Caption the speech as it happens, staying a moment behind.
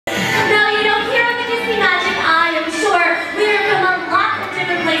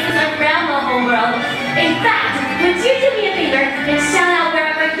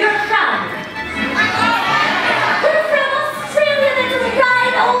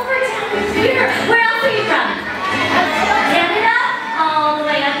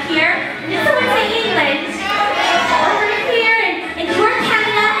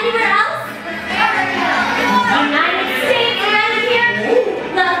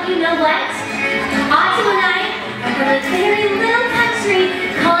what? Otto and I are from a very little country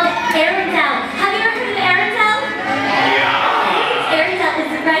called Arendelle. Have you ever heard of Arendelle? Yeah. Arendelle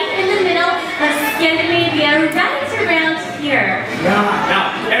is right in the middle of Scandinavia, right around here. Yeah,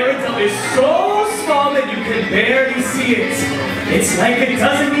 now, Arendelle is so small that you can barely see it. It's like it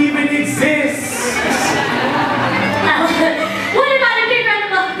doesn't even exist. What about a big round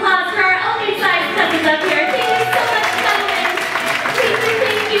of applause for our open-sized cousins up here? Thank you so much for coming.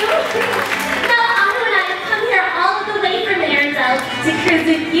 Thank you. Now, Otto and I have come here all the way from Arendelle to cruise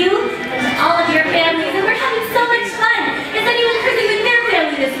with you and all of your families, and we're having so much fun. Is anyone cruising with their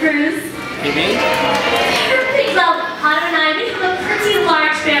family this cruise? Me? Perfect. Well, Otto and I, we have a pretty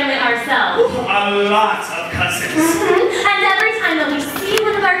large family ourselves. A lot of cousins. And every time that we see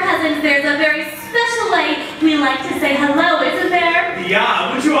one of our cousins, there's a very special way we like to say hello, isn't there?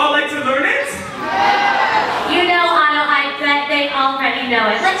 Yeah, would you all like to learn it? You know, Otto, I bet they already know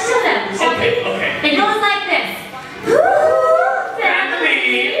it. Let's show them, shall we? Okay. It goes like this. Ooh,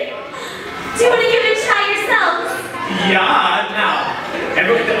 family. Do you want to give it a try yourself? Yeah, now.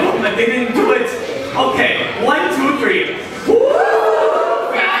 Everyone, oh, they didn't do it. Okay, 1, 2, 3. Woo!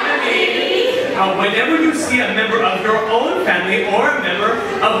 Family! Now, whenever you see a member of your own family or a member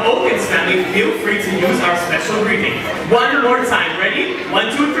of Oaken's family, feel free to use our special greeting. One more time. Ready?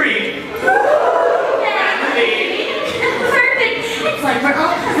 1, 2, 3. Woo! Family! Perfect. It's like we're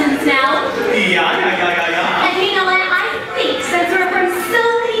all cousins now. Yeah. And you know what? I think since we're from so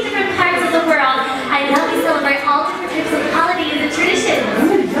many different parts of the world, I know we celebrate all different types of holidays and traditions.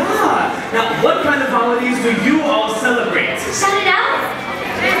 Oh, yeah. Now, what kind of holidays do you all celebrate? Shout it out.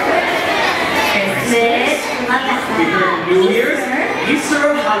 Christmas. Love that. We heard New Year's,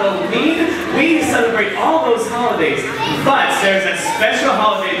 Easter, Halloween. We celebrate all those holidays. But there's a special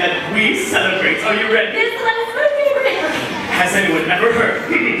holiday that we celebrate. Are you ready? This one is my favorite. Has anyone ever heard of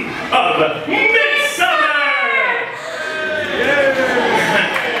Midsummer?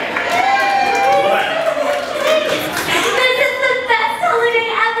 This is the best holiday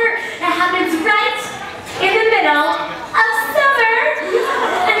ever. It happens right in the middle of summer.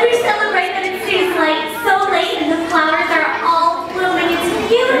 And we celebrate that it stays light so late and the flowers are all blooming. It's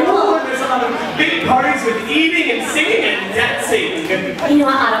beautiful. There's a lot of big parties with eating and singing and dancing. You know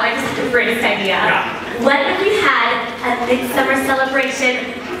what, Otto? I just had the greatest idea. Yeah. What if we had a big summer celebration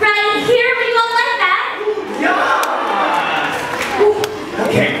right here? Would you all like that? Yeah!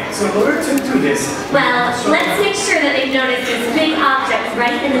 Okay, so in order to do this... Well, let's make sure that they've noticed this big object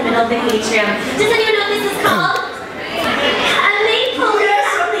right in the middle of the atrium. Does anyone know what this is called? A maypole. Yes,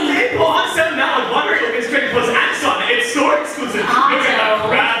 a maypole. Awesome. Now I'm wondering if it's great because ants on it. It's so exclusive. Look at the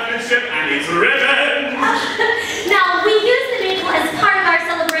craftsmanship and it's ribbon. Now, we use the maypole as part of our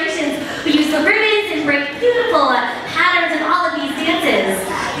celebrations. We use the ribbons and bring beautiful patterns in all of these dances.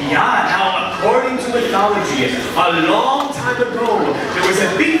 Yeah, now according to mythology, a long time ago, there was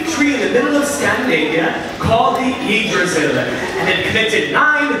a big tree in the middle of Scandinavia called the Yggdrasil, and it connected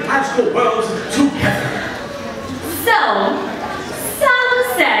 9 magical worlds together. So, some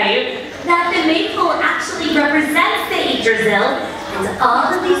say that the maypole actually represents the Yggdrasil, and all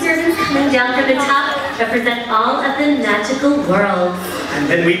of these ribbons coming down from the top represent all of the magical worlds. And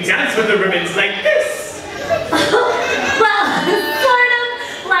then we dance with the ribbons like this. Well, sort of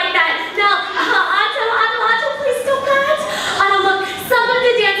like that. Now, Otto, please don't that. Otto, look, some of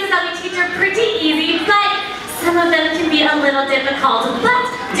the dances that we teach are pretty easy, but some of them can be a little difficult. But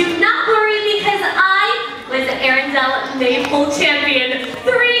do not worry because I was the Arendelle Maypole champion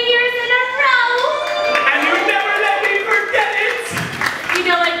 3 years in a row. And you never let me forget it. You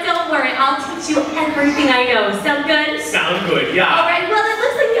know what? Don't worry. I'll teach you everything I know. Sound good? Sound good, yeah. All right. Well, it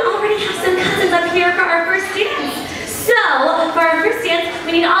looks like we already have some cousins up here for our first dance. So, for our first dance,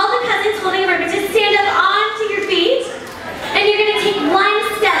 we need all the cousins holding a ribbon to stand up onto your feet. And you're going to take 1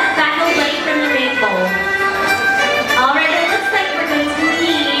 step back away from the maypole. All right, it looks like we're going to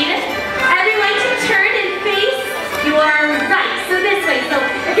need everyone to turn and face your right. So this way. So,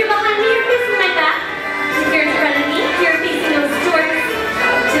 if you're behind me, you're facing my back. If you're in front of me, you're facing those doors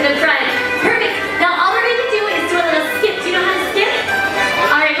to the front. Perfect. Now, all we're going to do is do a little skip. Do you know how to skip?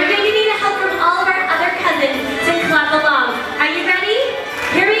 All right, we're going to need help from all of our other cousins to clap along. Are you ready?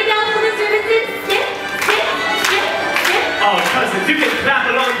 Here we go. Pull the ribbons in. Skip, skip, skip, skip. Oh, cousins, you can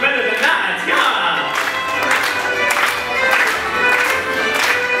clap along better